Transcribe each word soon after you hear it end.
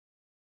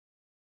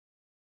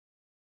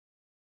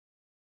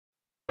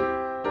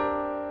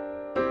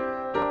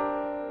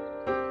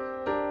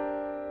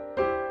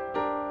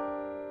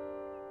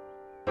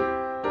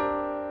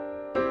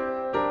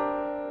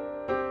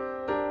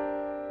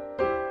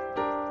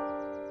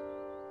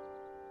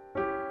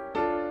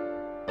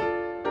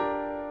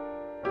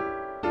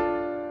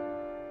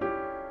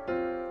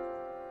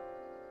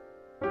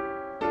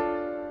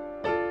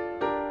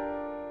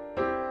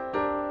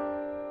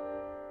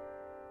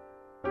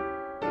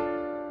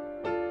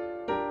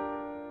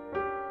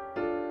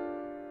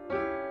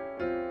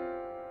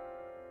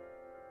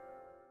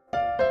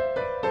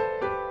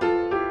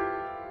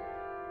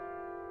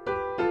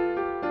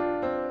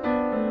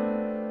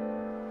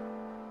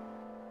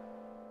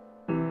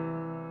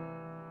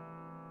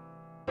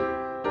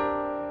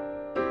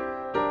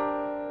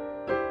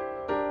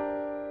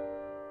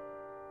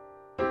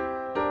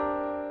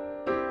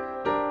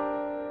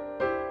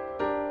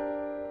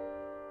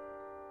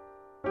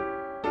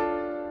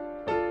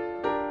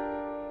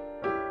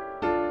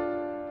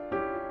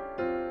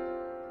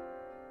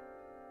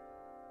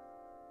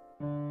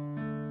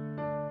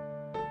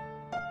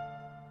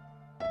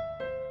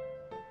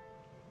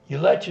You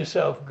let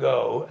yourself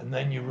go, and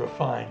then you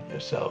refine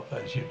yourself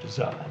as you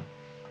design.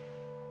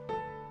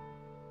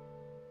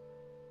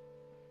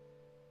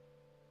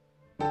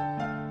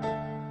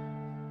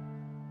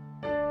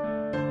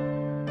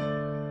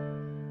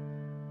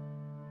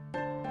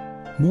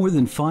 More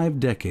than 5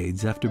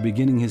 decades after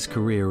beginning his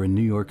career in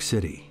New York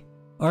City,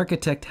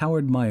 architect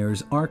Howard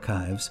Meyer's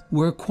archives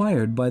were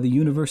acquired by the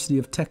University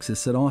of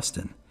Texas at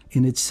Austin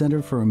in its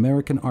Center for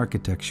American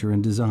Architecture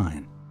and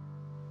Design.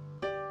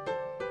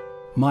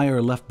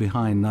 Meyer left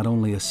behind not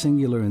only a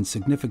singular and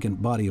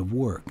significant body of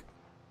work,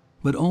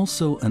 but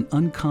also an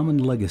uncommon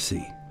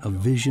legacy of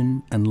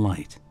vision and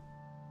light.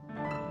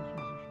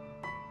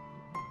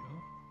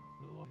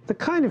 The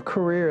kind of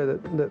career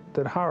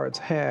that Howard's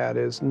had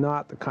is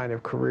not the kind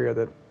of career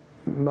that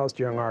most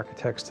young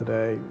architects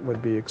today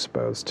would be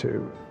exposed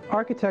to.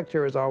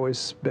 Architecture has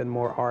always been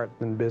more art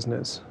than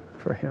business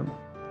for him.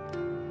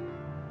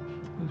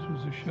 This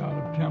was a shot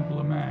of Temple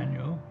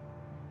Emmanuel.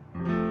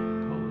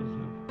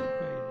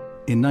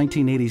 In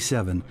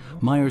 1987,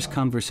 Meyer's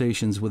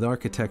conversations with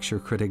architecture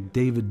critic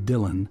David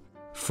Dillon,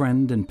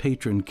 friend and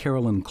patron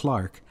Carolyn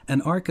Clark,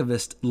 and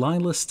archivist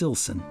Lila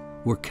Stilson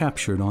were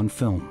captured on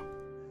film.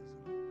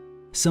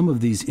 Some of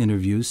these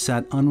interviews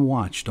sat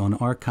unwatched on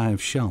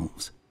archive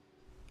shelves,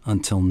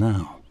 until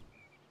now.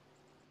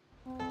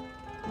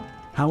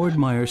 Howard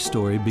Meyer's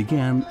story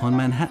began on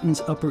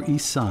Manhattan's Upper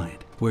East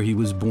Side, where he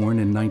was born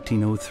in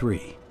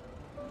 1903.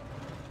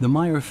 The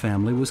Meyer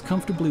family was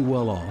comfortably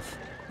well off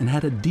and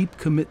had a deep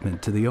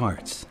commitment to the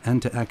arts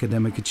and to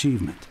academic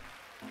achievement.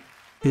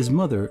 His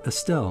mother,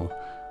 Estelle,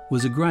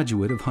 was a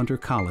graduate of Hunter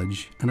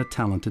College and a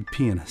talented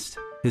pianist.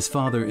 His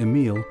father,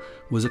 Emile,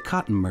 was a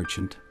cotton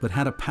merchant but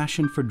had a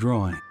passion for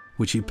drawing,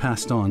 which he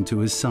passed on to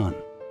his son.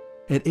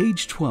 At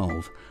age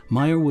 12,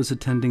 Meyer was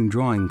attending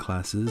drawing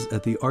classes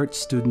at the Art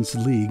Students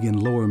League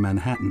in Lower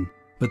Manhattan,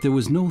 but there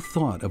was no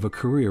thought of a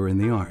career in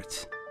the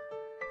arts.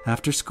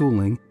 After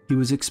schooling, he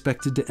was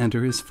expected to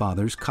enter his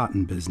father's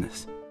cotton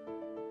business.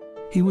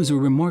 He was a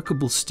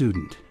remarkable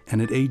student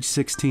and at age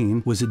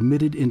 16 was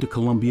admitted into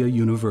Columbia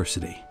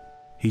University.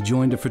 He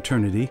joined a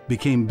fraternity,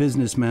 became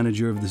business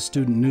manager of the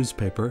student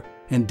newspaper,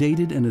 and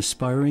dated an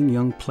aspiring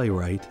young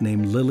playwright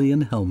named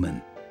Lillian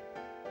Hellman.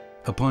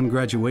 Upon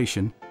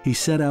graduation, he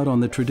set out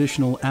on the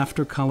traditional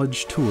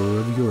after-college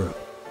tour of Europe.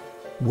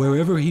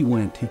 Wherever he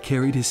went, he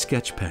carried his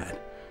sketch pad,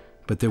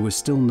 but there was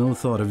still no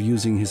thought of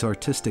using his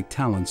artistic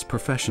talents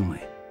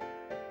professionally.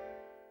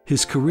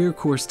 His career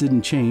course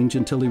didn't change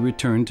until he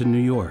returned to New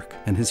York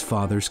and his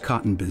father's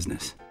cotton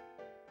business.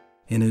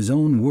 In his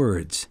own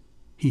words,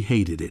 he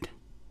hated it.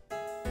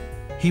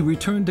 He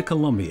returned to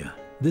Columbia,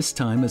 this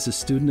time as a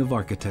student of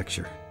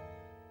architecture.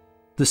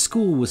 The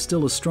school was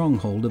still a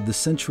stronghold of the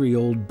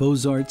century-old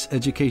Beaux-Arts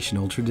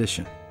educational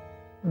tradition.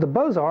 The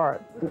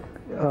Beaux-Arts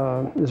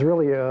is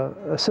really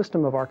a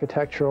system of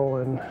architectural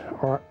and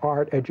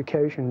art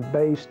education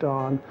based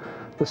on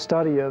the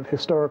study of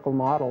historical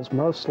models,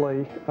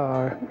 mostly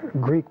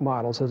Greek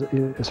models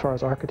as far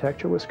as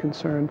architecture was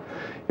concerned.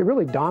 It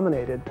really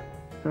dominated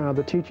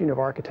the teaching of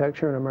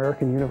architecture in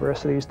American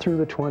universities through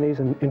the 20s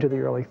and into the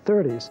early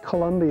 30s.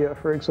 Columbia,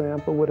 for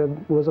example,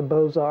 was a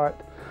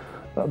Beaux-Arts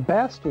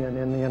bastion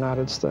in the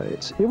United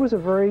States. It was a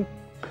very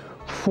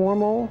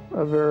formal,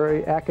 a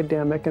very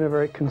academic, and a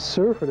very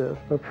conservative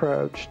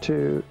approach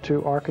to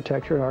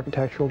architecture and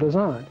architectural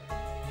design.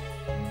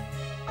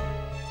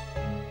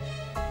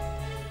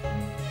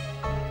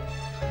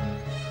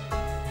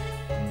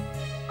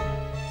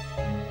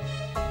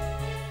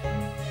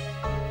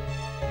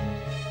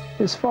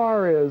 As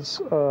far as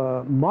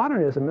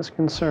modernism is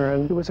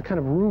concerned, there was a kind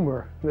of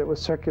rumor that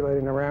was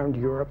circulating around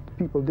Europe.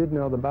 People did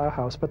know the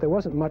Bauhaus, but there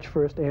wasn't much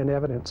first-hand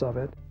evidence of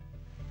it.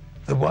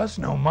 There was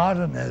no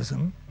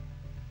modernism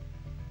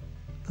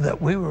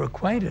that we were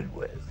acquainted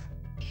with.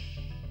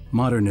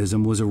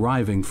 Modernism was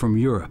arriving from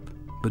Europe,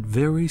 but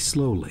very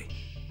slowly.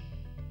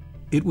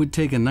 It would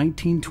take a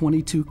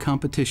 1922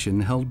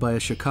 competition held by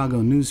a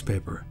Chicago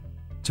newspaper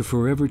to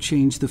forever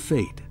change the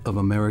fate of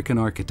American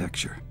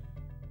architecture.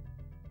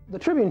 The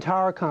Tribune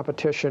Tower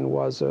competition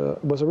was a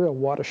real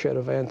watershed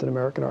event in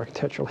American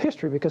architectural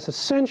history because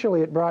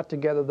essentially it brought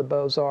together the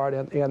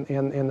Beaux-Arts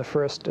and the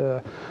first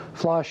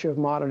flush of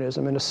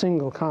modernism in a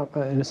single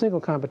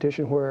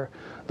competition where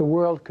the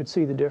world could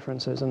see the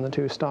differences in the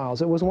two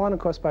styles. It was won, of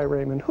course, by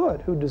Raymond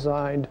Hood, who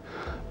designed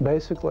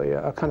basically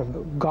a kind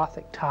of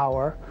Gothic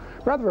tower,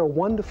 rather a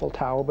wonderful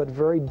tower, but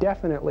very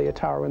definitely a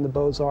tower in the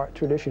Beaux-Arts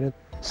tradition.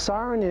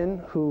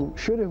 Saarinen, who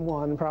should have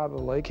won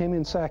probably, came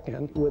in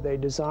second with a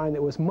design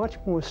that was much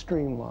more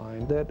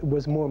streamlined, that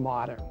was more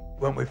modern.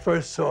 When we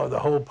first saw the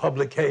whole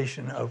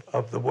publication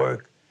of the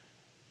work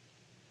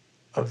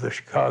of the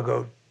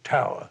Chicago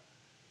Tower,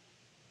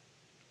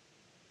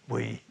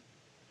 we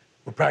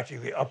were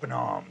practically up in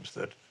arms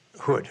that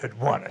Hood had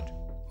won it.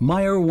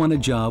 Meyer won a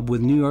job with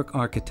New York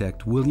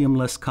architect William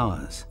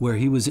Lescaz, where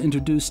he was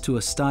introduced to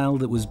a style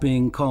that was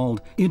being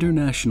called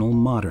International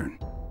Modern.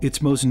 Its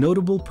most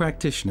notable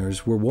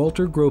practitioners were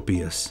Walter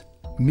Gropius,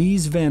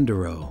 Mies van der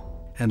Rohe,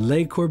 and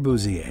Le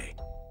Corbusier.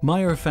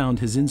 Meyer found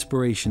his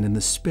inspiration in the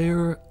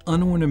spare,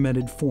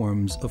 unornamented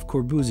forms of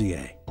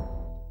Corbusier.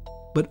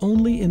 But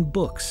only in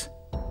books.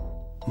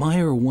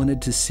 Meyer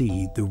wanted to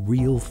see the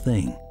real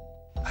thing.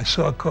 I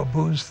saw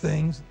Corbusier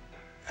things,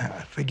 and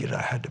I figured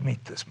I had to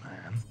meet this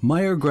man.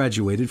 Meyer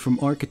graduated from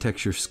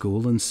architecture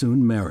school and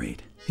soon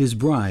married. His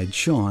bride,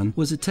 Shawn,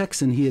 was a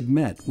Texan he had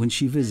met when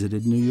she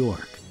visited New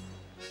York.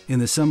 In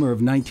the summer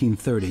of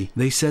 1930,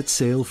 they set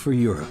sail for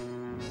Europe.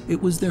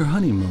 It was their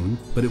honeymoon,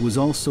 but it was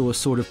also a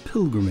sort of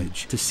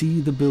pilgrimage to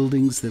see the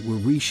buildings that were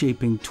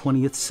reshaping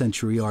 20th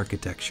century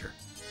architecture.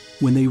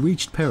 When they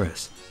reached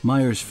Paris,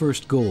 Meyer's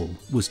first goal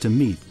was to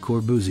meet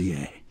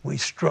Corbusier. We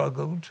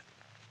struggled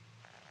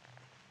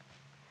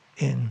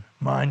in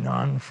my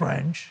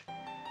non-French,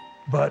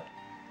 but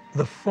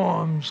the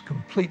forms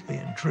completely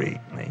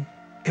intrigued me.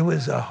 It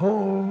was a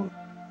whole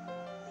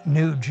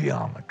new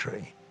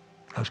geometry.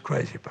 I was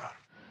crazy about it.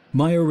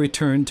 Meyer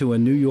returned to a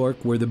New York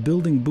where the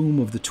building boom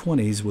of the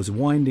 20s was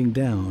winding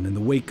down in the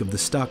wake of the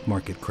stock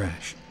market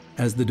crash.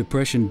 As the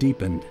Depression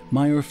deepened,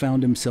 Meyer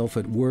found himself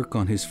at work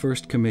on his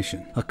first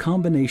commission, a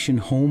combination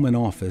home and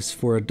office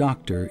for a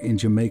doctor in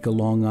Jamaica,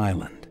 Long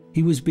Island.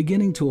 He was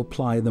beginning to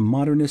apply the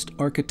modernist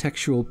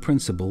architectural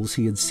principles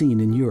he had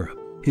seen in Europe.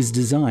 His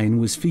design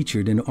was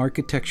featured in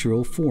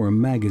Architectural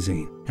Forum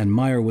magazine, and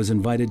Meyer was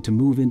invited to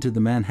move into the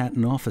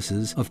Manhattan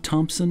offices of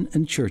Thompson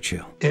and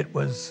Churchill. It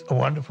was a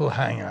wonderful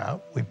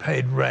hangout. We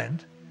paid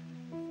rent,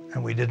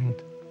 and we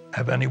didn't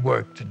have any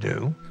work to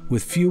do.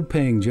 With few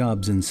paying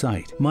jobs in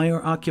sight,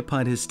 Meyer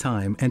occupied his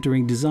time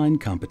entering design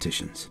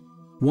competitions.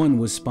 One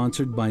was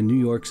sponsored by New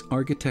York's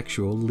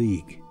Architectural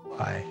League.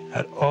 I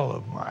had all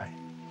of my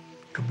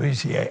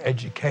Corbusier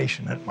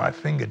education at my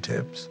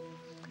fingertips,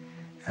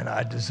 and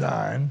I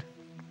designed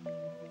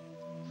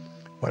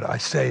what I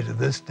say to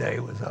this day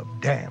was a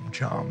damn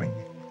charming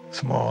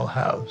small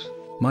house.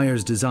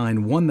 Meyer's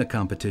design won the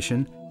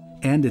competition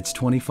and its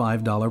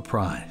 $25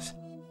 prize.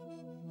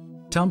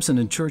 Thompson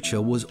and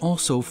Churchill was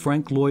also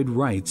Frank Lloyd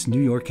Wright's New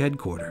York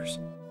headquarters.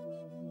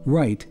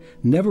 Wright,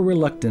 never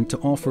reluctant to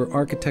offer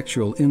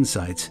architectural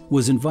insights,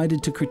 was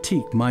invited to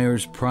critique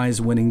Meyer's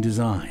prize-winning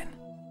design.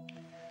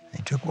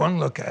 He took one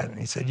look at it and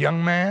he said,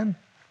 "Young man,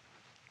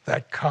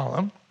 that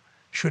column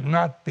should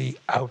not be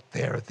out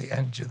there at the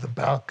edge of the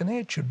balcony.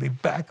 It should be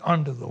back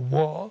under the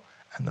wall,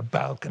 and the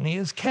balcony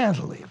is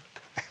cantilevered."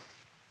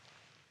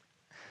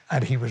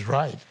 And he was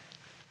right.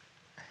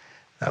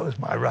 That was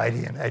my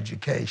Wrightian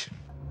education.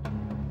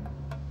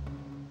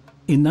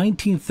 In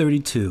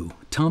 1932,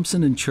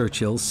 Thompson and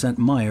Churchill sent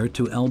Meyer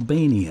to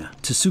Albania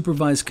to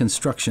supervise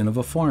construction of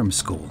a farm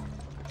school.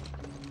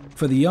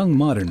 For the young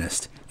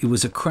modernist, it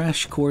was a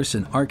crash course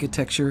in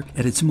architecture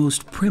at its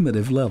most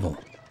primitive level.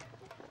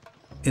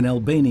 In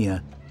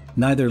Albania,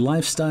 neither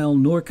lifestyle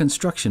nor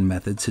construction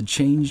methods had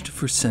changed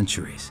for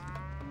centuries.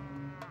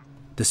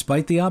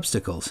 Despite the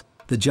obstacles,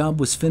 the job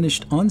was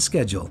finished on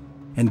schedule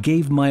and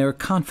gave Meyer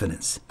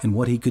confidence in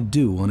what he could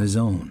do on his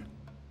own.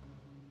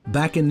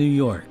 Back in New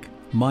York,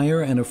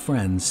 Meyer and a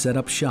friend set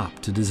up shop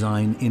to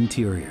design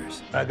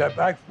interiors. When I got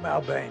back from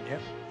Albania,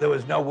 there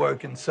was no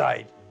work in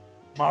sight.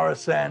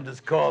 Morris Sanders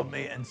called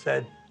me and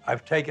said,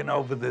 "I've taken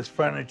over this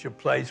furniture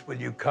place. Will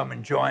you come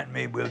and join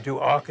me? We'll do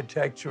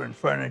architecture and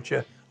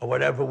furniture or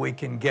whatever we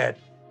can get."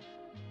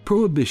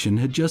 Prohibition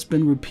had just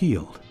been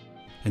repealed,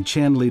 and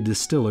Chanley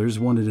distillers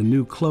wanted a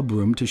new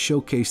clubroom to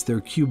showcase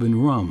their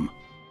Cuban rum.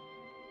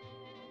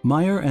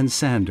 Meyer and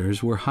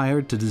Sanders were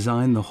hired to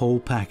design the whole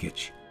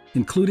package,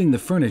 including the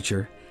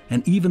furniture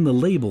and even the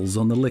labels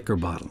on the liquor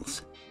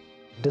bottles.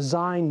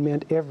 Design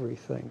meant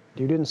everything.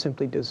 You didn't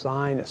simply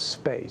design a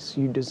space,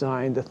 you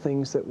designed the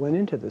things that went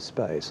into the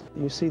space.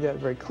 You see that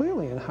very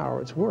clearly in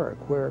Howard's work,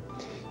 where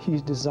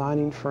he's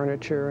designing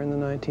furniture in the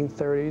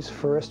 1930s,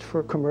 first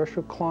for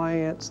commercial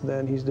clients,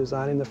 then he's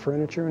designing the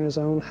furniture in his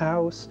own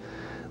house,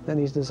 then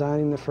he's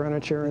designing the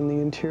furniture in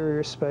the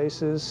interior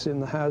spaces in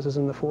the houses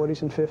in the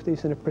 40s and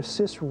 50s, and it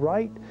persists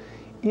right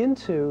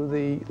into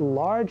the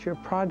larger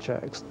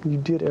projects. You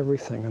did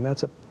everything, and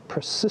that's a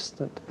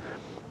persistent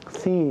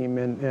theme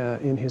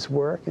in his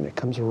work, and it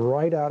comes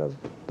right out of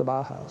the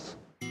Bauhaus.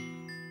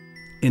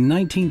 In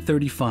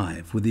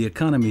 1935, with the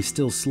economy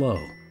still slow,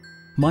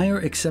 Meyer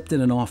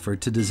accepted an offer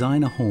to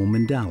design a home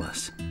in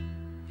Dallas.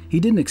 He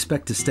didn't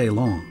expect to stay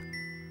long.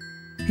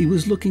 He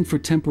was looking for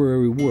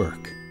temporary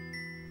work,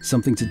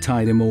 something to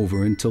tide him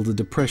over until the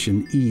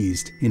Depression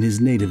eased in his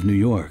native New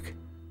York.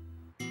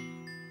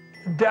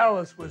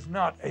 Dallas was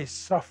not a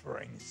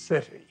suffering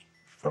city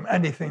from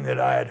anything that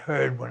I had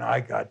heard when I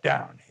got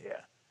down here.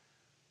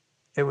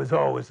 It was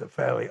always a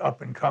fairly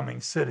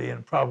up-and-coming city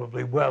and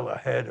probably well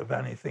ahead of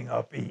anything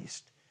up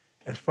east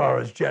as far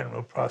as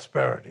general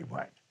prosperity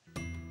went.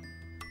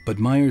 But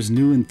Meyer's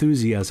new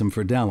enthusiasm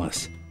for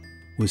Dallas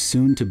was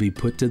soon to be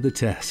put to the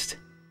test.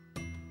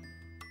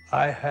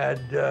 I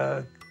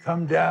had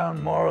come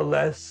down more or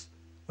less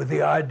with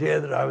the idea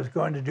that I was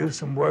going to do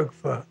some work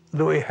for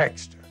Louis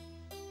Hexter,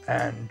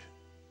 and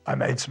I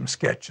made some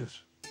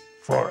sketches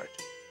for it.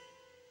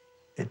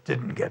 It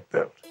didn't get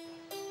built.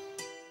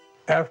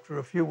 After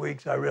a few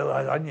weeks, I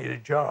realized I needed a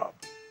job.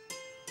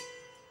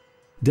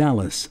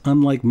 Dallas,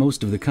 unlike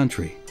most of the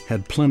country,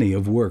 had plenty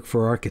of work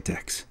for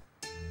architects.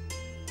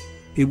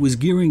 It was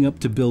gearing up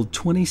to build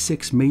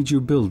 26 major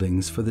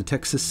buildings for the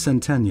Texas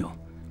Centennial,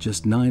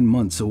 just 9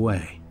 months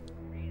away.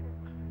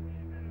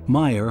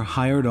 Meyer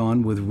hired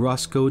on with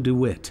Roscoe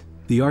DeWitt,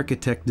 the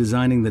architect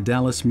designing the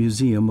Dallas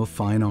Museum of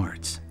Fine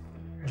Arts.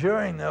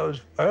 During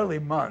those early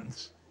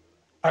months,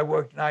 I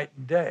worked night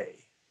and day.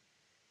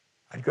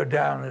 I'd go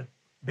down and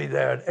be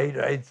there at 8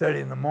 or 8:30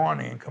 in the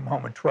morning and come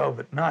home at 12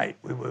 at night.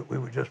 We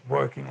were just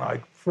working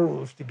like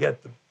fools to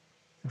get the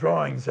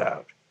drawings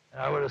out.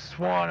 And I would have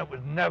sworn it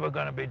was never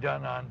going to be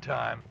done on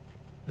time.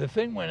 The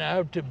thing went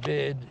out to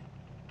bid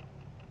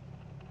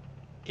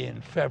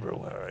in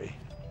February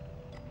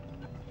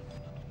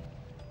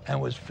and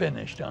was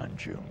finished on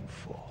June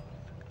 4th.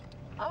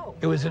 Oh.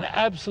 It was an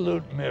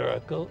absolute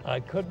miracle. I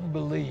couldn't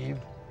believe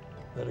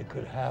that it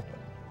could happen.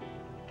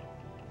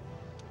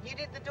 You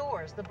did the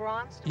doors, the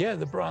bronze doors? Yeah,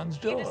 the bronze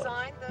doors. You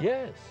designed them?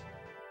 Yes.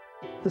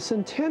 The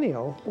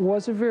Centennial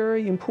was a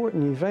very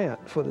important event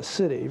for the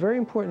city, very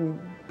important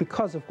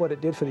because of what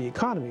it did for the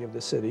economy of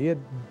the city. It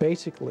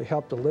basically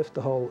helped to lift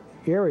the whole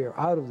area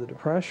out of the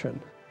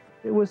Depression.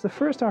 It was the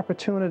first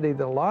opportunity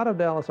that a lot of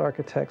Dallas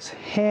architects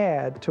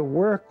had to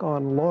work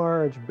on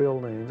large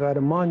buildings at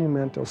a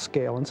monumental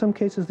scale, in some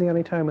cases the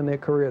only time in their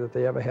career that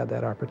they ever had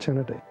that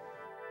opportunity.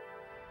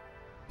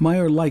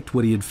 Meyer liked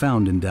what he had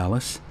found in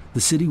Dallas.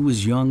 The city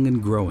was young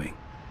and growing.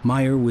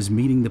 Meyer was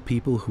meeting the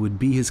people who would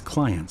be his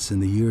clients in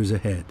the years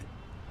ahead.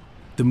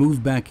 The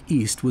move back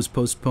east was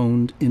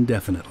postponed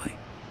indefinitely.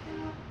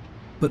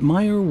 But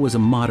Meyer was a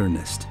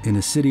modernist in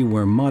a city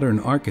where modern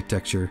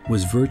architecture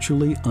was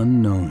virtually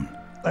unknown.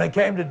 When I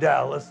came to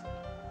Dallas,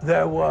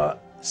 there were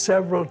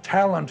several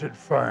talented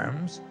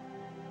firms,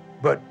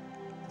 but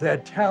their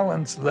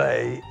talents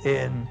lay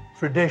in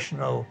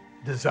traditional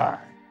design.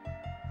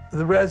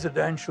 The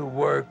residential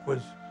work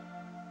was,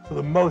 for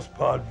the most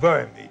part,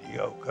 very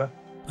mediocre.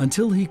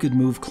 Until he could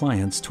move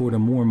clients toward a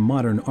more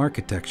modern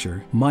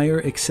architecture, Meyer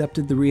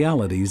accepted the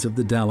realities of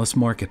the Dallas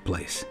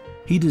marketplace.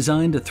 He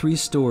designed a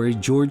 3-story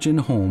Georgian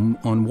home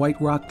on White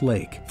Rock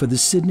Lake for the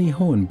Sidney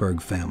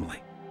Hohenberg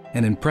family,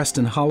 and in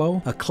Preston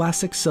Hollow, a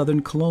classic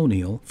Southern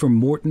colonial for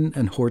Morton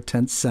and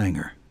Hortense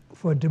Sanger.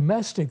 For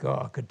domestic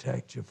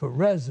architecture, for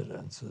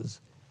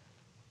residences,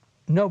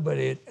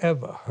 nobody had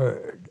ever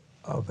heard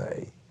of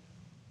a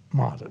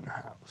modern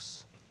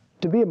house.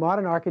 To be a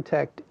modern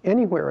architect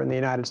anywhere in the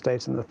United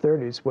States in the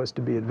 30s was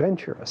to be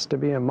adventurous. To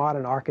be a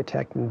modern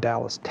architect in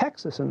Dallas,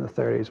 Texas in the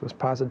 30s was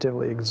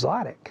positively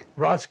exotic.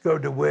 Roscoe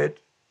DeWitt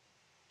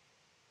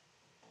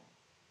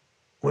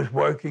was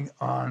working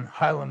on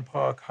Highland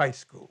Park High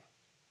School.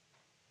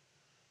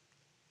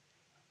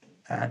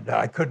 And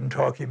I couldn't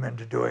talk him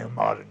into doing a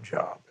modern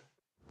job.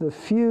 The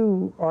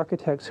few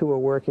architects who were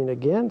working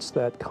against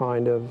that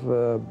kind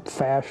of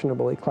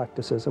fashionable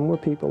eclecticism were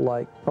people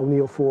like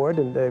O'Neill Ford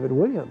and David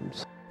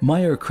Williams.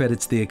 Meyer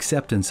credits the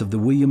acceptance of the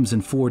Williams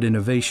and Ford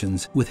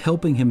innovations with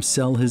helping him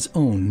sell his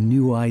own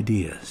new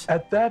ideas.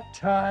 At that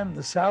time,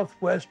 the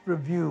Southwest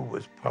Review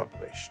was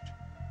published,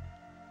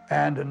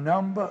 and a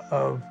number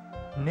of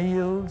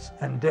Neil's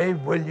and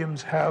Dave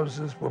Williams'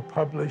 houses were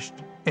published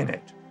in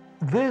it.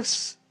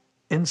 This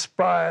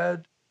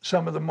inspired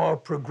some of the more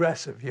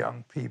progressive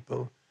young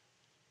people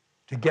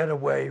to get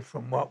away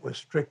from what was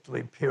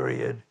strictly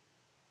period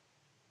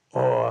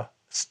or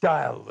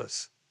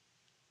styleless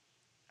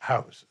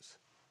houses.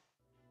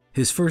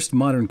 His first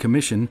modern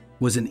commission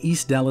was an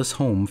East Dallas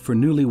home for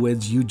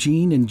newlyweds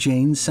Eugene and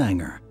Jane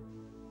Sanger.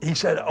 He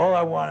said, all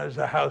I want is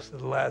a house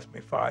that'll last me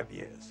 5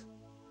 years.